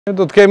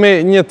Do të kemi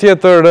një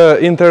tjetër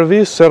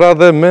intervistë se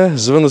radhe me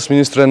zëvendës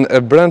ministren e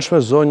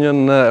Brendshme, zonjën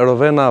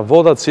Rovena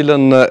Voda,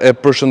 cilën e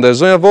përshëndes.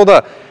 Zonja Voda,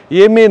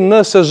 jemi në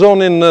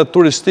sezonin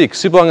turistik.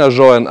 Si po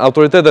angazhohen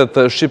autoritetet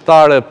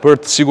shqiptare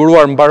për të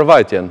siguruar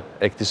mbarvajtjen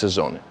e këtij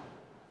sezoni?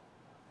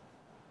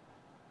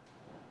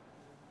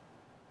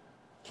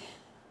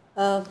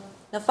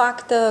 Në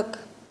fakt,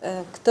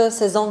 këtë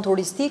sezon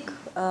turistik,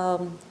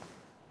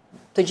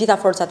 të gjitha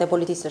forcat e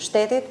policisë së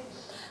shtetit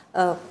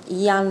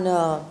janë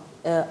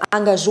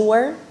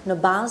angazhuar në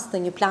bazë të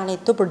një plani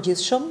të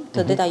përgjithshëm,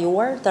 të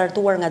detajuar, të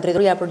hartuar nga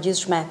Drejtoria e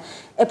Përgjithshme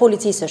e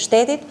Policisë së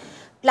Shtetit.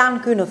 Plan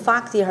ky në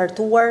fakt i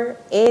hartuar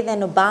edhe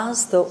në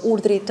bazë të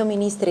urdhrit të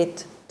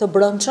Ministrit të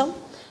Brendshëm,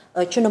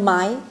 që në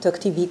maj të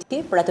këtij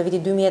viti, për atë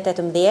viti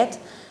 2018,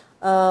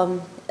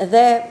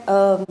 dhe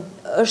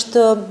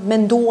është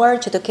menduar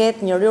që të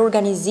ketë një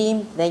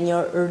riorganizim dhe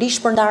një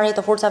rishpërndarje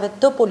të forcave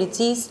të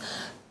policisë,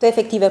 të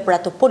efektive për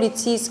atë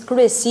policisë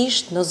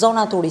kryesisht në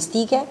zona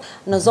turistike,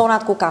 në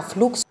zonat ku ka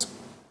fluks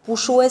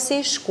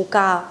pushuesish, ku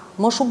ka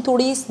më shumë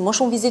turist, më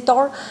shumë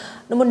vizitor,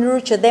 në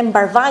mënyrë që dhe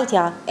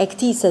mbarvajtja e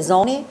këtij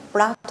sezoni,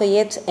 pra të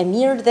jetë e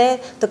mirë dhe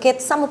të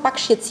ketë sa më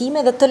pak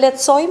shqetësime dhe të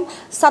lehtësojmë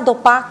sa do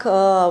pak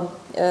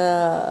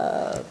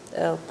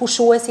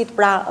pushuesit,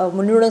 pra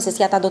mënyrën se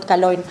si ata do të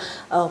kalojnë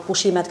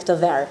pushimet këtë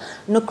verë.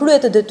 Në krye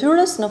të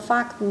detyrës, në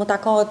fakt, më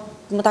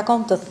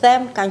takon të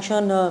them, kanë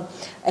qenë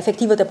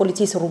efektivët e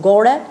policisë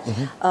rrugore,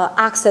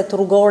 akset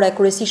rrugore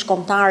kryesisht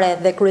kombëtare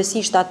dhe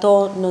kryesisht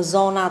ato në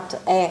zonat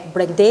e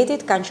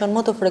Bregdetit, kanë qenë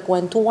më të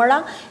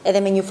frekuentuara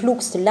edhe me një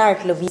fluks të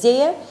lartë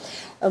lëvizjeje.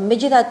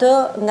 Megjithatë,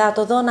 nga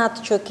ato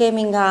dhënat që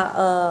kemi nga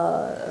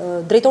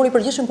Drejtori i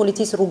Përgjithshëm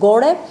Policisë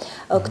Rrugore,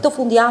 këtë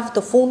fundjavë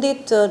të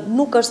fundit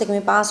nuk është se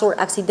kemi pasur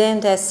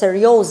aksidente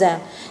serioze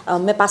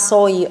me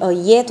pasojë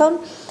jetën.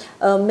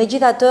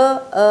 Megjithatë,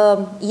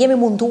 jemi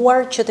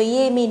munduar që të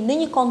jemi në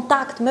një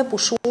kontakt me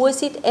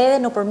pushuesit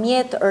edhe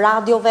nëpërmjet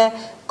radiove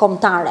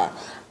kombëtare.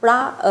 Pra,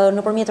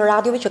 nëpërmjet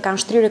radiove që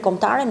kanë shtrirje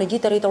kombëtare në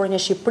gjithë territorin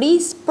e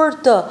Shqipërisë për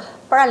të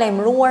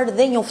paralajmëruar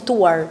dhe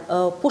njoftuar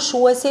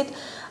pushuesit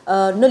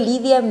në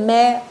lidhje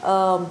me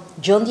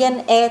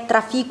gjendjen e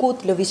trafikut,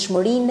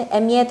 lëvizshmërinë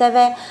e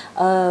mjeteve,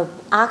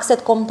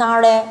 akset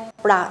kombëtare,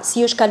 pra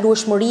si është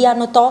kalueshmëria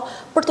në to,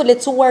 për të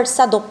lehtësuar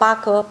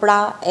sadopak pra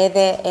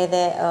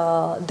edhe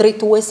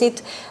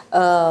drejtuesit,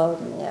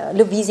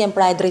 lëvizjen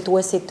pra e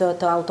drejtuesit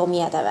të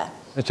automjeteve.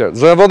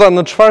 Zonja Voda,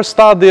 në çfarë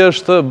stadi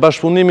është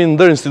bashkëpunimi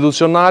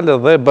ndërinstitucional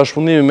dhe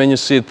bashkëpunimi me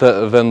njësitë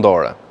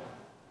vendore?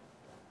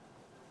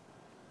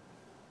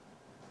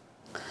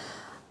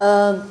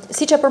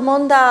 Si që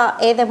përmenda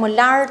edhe më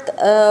lartë,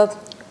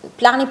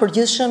 plani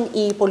përgjithshëm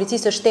i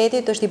Policisë së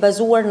Shtetit është i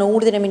bazuar në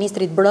urdhrin e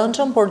Ministrit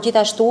Brendshëm, por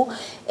gjithashtu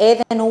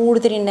edhe në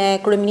urdhrin e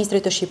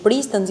Kryeministrit të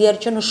Shqipërisë, të nxjerrë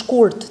që në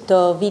shkurt të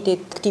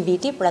këtij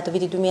viti, pra të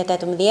vitit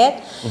 2018,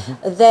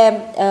 dhe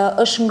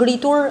është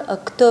ngritur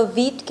këtë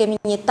vit,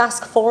 kemi një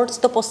task force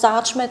të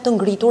posaçme të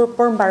ngritur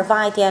për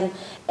mbarvajtjen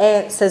e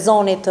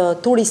sezonit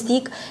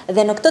turistik,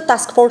 dhe në këtë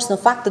task force në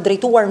fakt të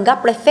drejtuar nga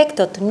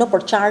prefektët në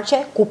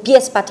përqarqe, ku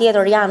pjesë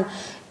patjetër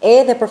janë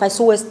edhe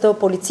përfaqësues të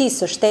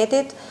Policisë së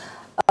Shtetit,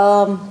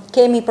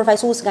 kemi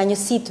përfaqësues nga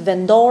njësitë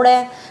vendore,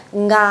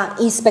 nga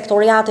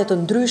inspektoriate të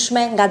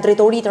ndryshme, nga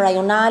drejtoritë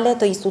rajonale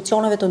të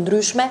institucioneve të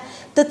ndryshme,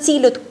 të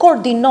cilët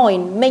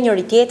koordinojnë me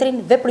njëri tjetrin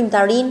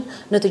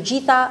veprimtarinë në të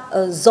gjitha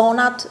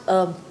zonat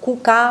ku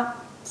ka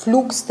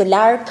fluks të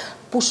lartë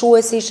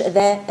pushuesish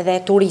dhe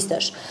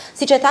turistësh.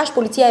 Siç e thash,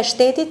 Policia e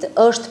Shtetit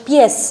është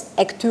pjesë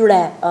e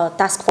këtyre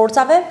task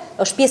forcave,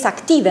 është pjesë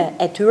aktive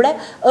e tyre,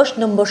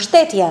 është në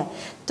mbështetje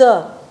të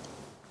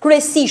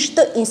kryesisht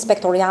të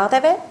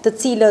inspektoriateve, të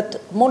cilët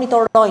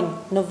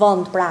monitorojnë në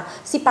vend, pra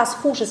sipas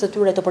fushës së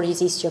tyre të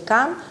përgjegjësisë që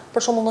kanë,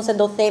 për shembull nëse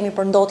do themi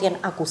për ndotjen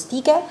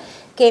akustike,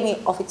 kemi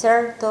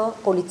oficer të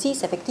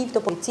policisë, efektiv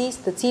të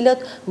policisë, të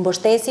cilët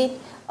mbështesin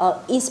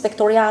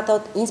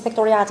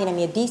inspektoriatin e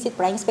mjedisit,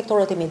 pra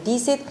inspektorët e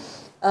mjedisit,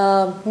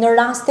 në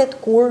rastet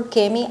kur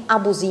kemi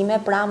abuzime,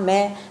 pra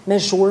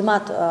me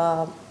zhurmat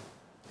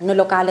në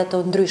lokale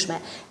të ndryshme.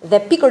 Dhe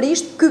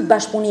pikërisht ky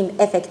bashkëpunim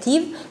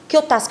efektiv,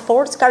 kjo task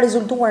force ka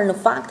rezultuar në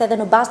fakt edhe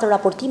në bazë të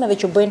raportimeve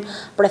që bëjnë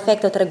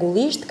prefektët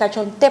rregullisht, ka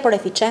qenë tepër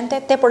eficiente,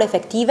 tepër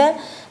efektive,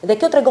 dhe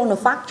kjo tregon në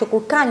fakt që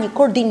kur ka një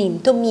koordinim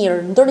të mirë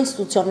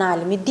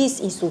ndërinstitucional midis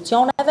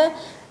institucioneve,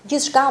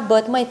 gjithçka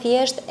bëhet më e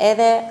thjeshtë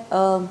edhe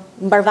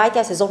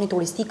mbarvajtja e sezonit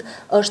turistik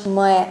është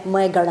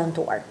më e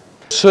garantuar.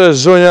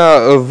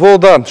 Zonja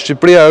Voda,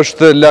 Shqipëria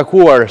është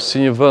lakuar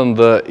si një vend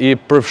i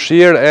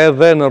përfshirë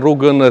edhe në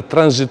rrugën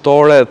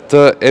tranzitore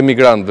të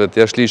emigrantëve të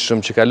jashtëligjshëm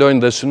që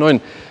kalojnë dhe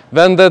synojnë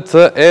vendet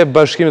e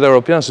Bashkimit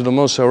Evropian,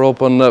 sidomos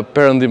Europën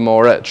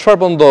perëndimore. Çfarë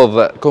po ndodh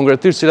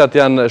konkretisht, cilat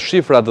janë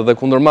shifrat dhe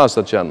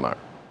kundërmasat që janë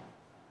marrë?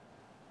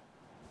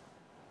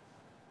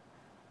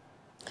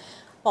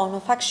 Po,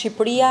 në fakt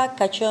Shqipëria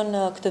ka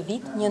qenë këtë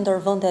vit një ndër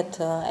vendet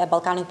e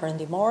Ballkanit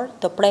perëndimor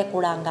të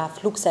prekura nga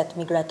flukset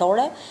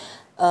migratore,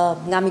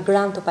 nga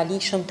migrantë të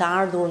paligjshëm të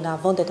ardhur nga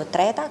vende të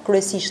treta,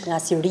 kryesisht nga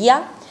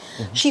Siguria.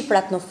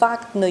 Shifrat në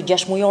fakt në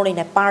 6 mujorin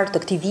e parë të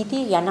këtij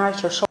viti,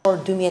 janar-qershor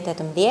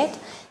 2018,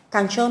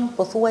 kanë qenë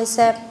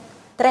pothuajse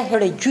 3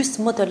 herë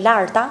gjysmë më të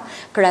larta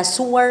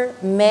krahasuar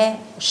me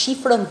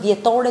shifrën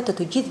vjetore të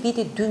gjithë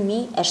vitit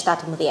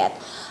 2017.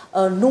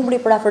 Numri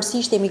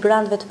përafërsisht e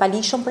emigrantëve të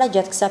palishëm pra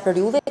gjatë kësaj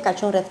periudhe ka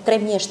qenë rreth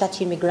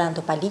 3700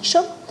 migrantë të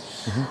palishëm.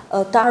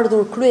 Të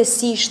ardhur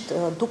kryesisht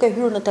duke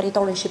hyrë në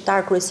territorin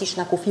shqiptar kryesisht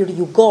nga kufiri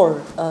jugor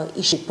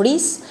i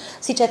Shqipërisë,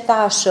 siç e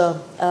thash,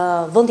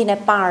 vendin e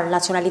parë,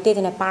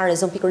 nacionalitetin e parë e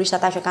zën pikërisht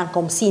ata që kanë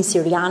kombësinë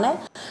siriane,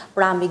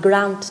 pra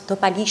migrantë të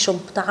palishëm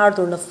të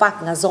ardhur në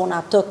fakt nga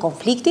zona të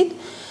konfliktit.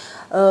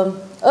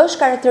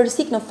 Është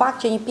karakteristik në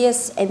fakt që një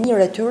pjesë e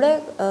mirë e tyre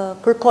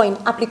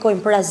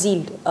aplikojnë për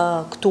azil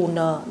këtu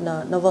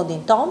në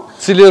vendin tonë.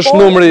 Cili është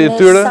numri i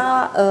tyre?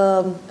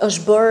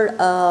 Është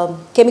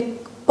bërë,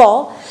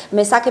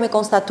 me sa kemi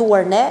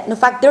konstatuar ne, në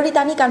fakt deri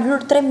tani kanë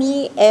hyrë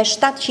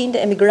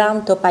 3700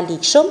 emigrantë të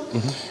palishëm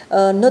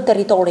në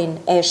territorin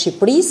e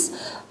Shqipërisë,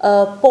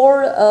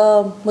 por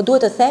më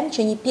duhet të them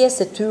që një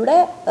pjesë e tyre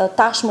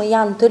tashmë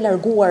janë të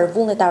larguar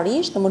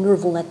vullnetarisht në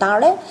mënyrë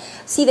vullnetare,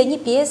 si dhe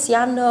një pjesë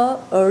janë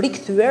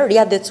rikthyer,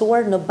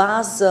 riadecuar në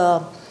bazë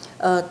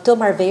të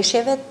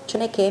marrëveshjeve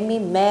që ne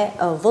kemi me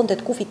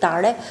vendet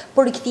kufitare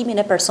për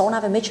rikthimin e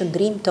personave me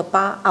qëndrim të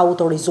pa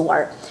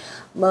autorizuar.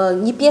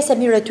 Një pjesë e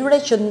mirë e tyre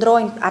që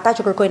ndrojnë ata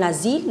që kërkojnë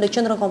azil në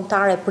qendrën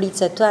kombëtare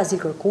pritse të azil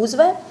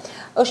kërkuesve.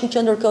 Është një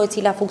qendër kjo e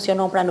cila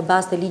funksionon pra në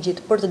bazë të ligjit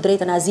për të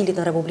drejtën e azilit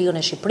në Republikën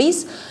e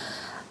Shqipërisë.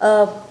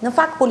 Në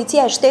fakt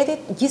policia e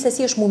shtetit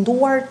gjithsesi është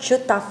munduar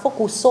që ta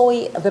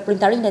fokusojë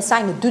veprimtarinë e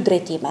saj në 2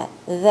 drejtime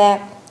dhe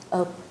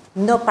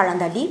në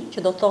parandalim,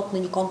 që do të thotë në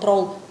një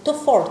kontroll të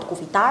fortë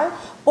kufitar,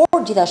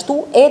 por gjithashtu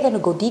edhe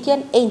në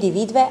goditjen e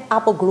individëve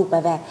apo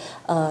grupeve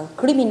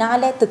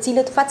kriminale të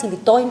cilët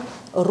facilitojnë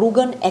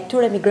rrugën e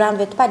këtyre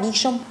migrantëve të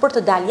palishëm për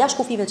të dalë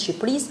jashtë kufive të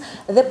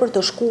Shqipërisë dhe për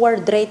të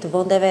shkuar drejt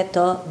vendeve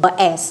të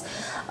BE-s.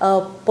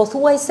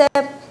 Pothuajse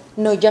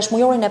në 6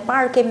 mujorin e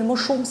parë kemi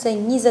më shumë se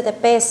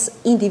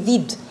 25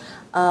 individ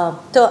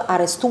të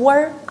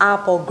arrestuar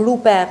apo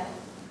grupe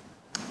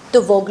të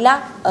vogla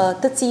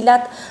të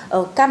cilat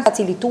kanë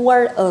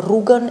facilituar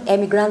rrugën e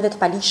emigrantëve të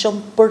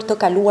palishëm për të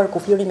kaluar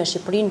kufirin me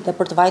Shqipërinë dhe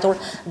për të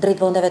vajtur drejt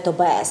vendeve të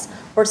BE-s.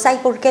 Për sa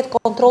i përket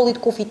kontrollit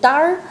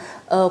kufitar,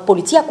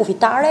 policia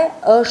kufitare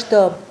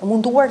është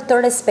munduar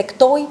të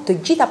respektojë të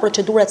gjitha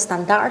procedurat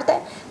standarde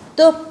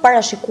të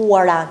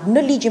parashikuara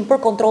në ligjin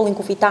për kontrollin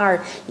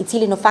kufitar, i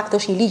cili në fakt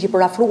është një ligj i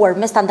përafruar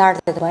me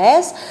standardet e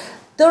BE-s,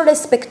 të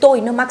respektoj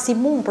në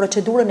maksimum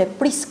procedurën e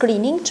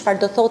pre-screening, çfarë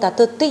do thotë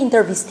atë të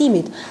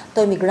intervistimit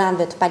të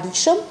emigrantëve të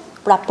palishëm,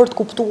 pra për të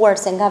kuptuar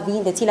se nga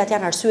vijnë dhe cilat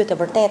janë arsyet e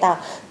vërteta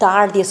të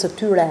ardhjes së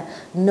tyre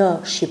në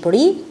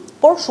Shqipëri,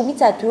 por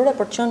shumica e tyre,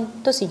 për të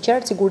qenë të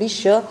sinqert,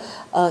 sigurisht që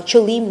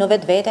qëllim në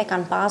vetvete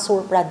kanë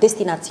pasur pra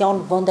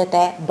destinacion vendet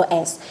e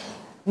BE-s.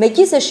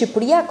 Megjithëse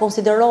Shqipëria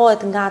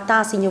konsiderohet nga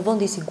ata si një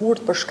vend i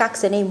sigurt për shkak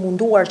se ne i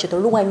munduar që të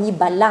ruajmë një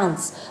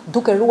balans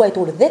duke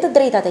ruajtur dhe të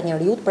drejtat e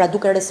njerëzit, pra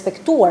duke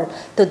respektuar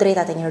të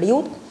drejtat e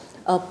njerëzit,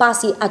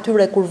 pasi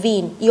atyre kur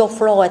vinë i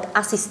ofrohet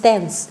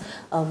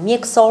asistencë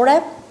mjekësore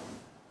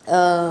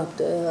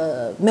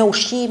me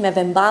ushqim,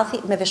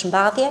 me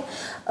veshmbathje,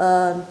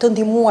 të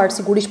ndihmuar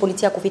sigurisht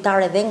policia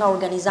kufitare dhe nga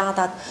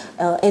organizatat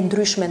e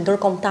ndryshme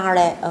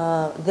ndërkombëtare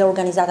dhe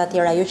organizata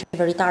tjera jo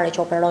qeveritare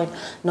që operojnë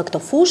në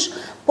këtë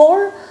fushë,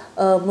 por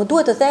më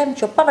duhet të them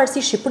që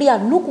pavarësisht Shqipëria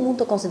nuk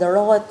mund të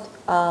konsiderohet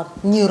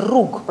një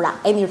rrugë, pra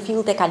e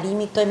mirëfillt e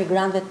kalimit të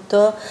emigrantëve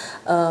të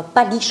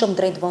palishëm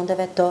drejt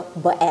vendeve të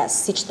BE-s.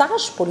 Siç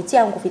thash,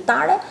 policia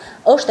kufitare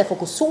është e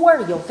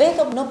fokusuar jo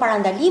vetëm në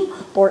parandalim,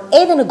 por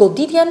edhe në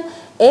goditjen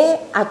e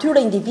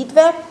atyre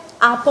individëve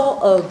apo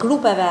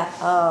grupeve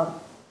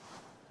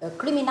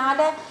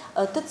kriminale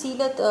të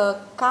cilët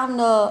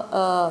kanë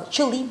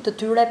qëllim të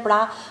tyre,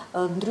 pra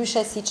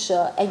ndryshe siç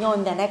e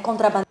njohim dhe ne,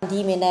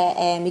 kontrabandimin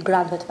e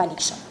migrantëve të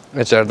palishëm.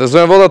 E qartë,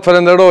 zonja Voda, të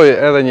falenderoj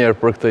edhe një herë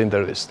për këtë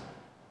intervistë.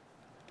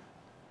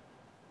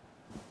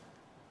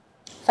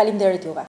 Faleminderit juve.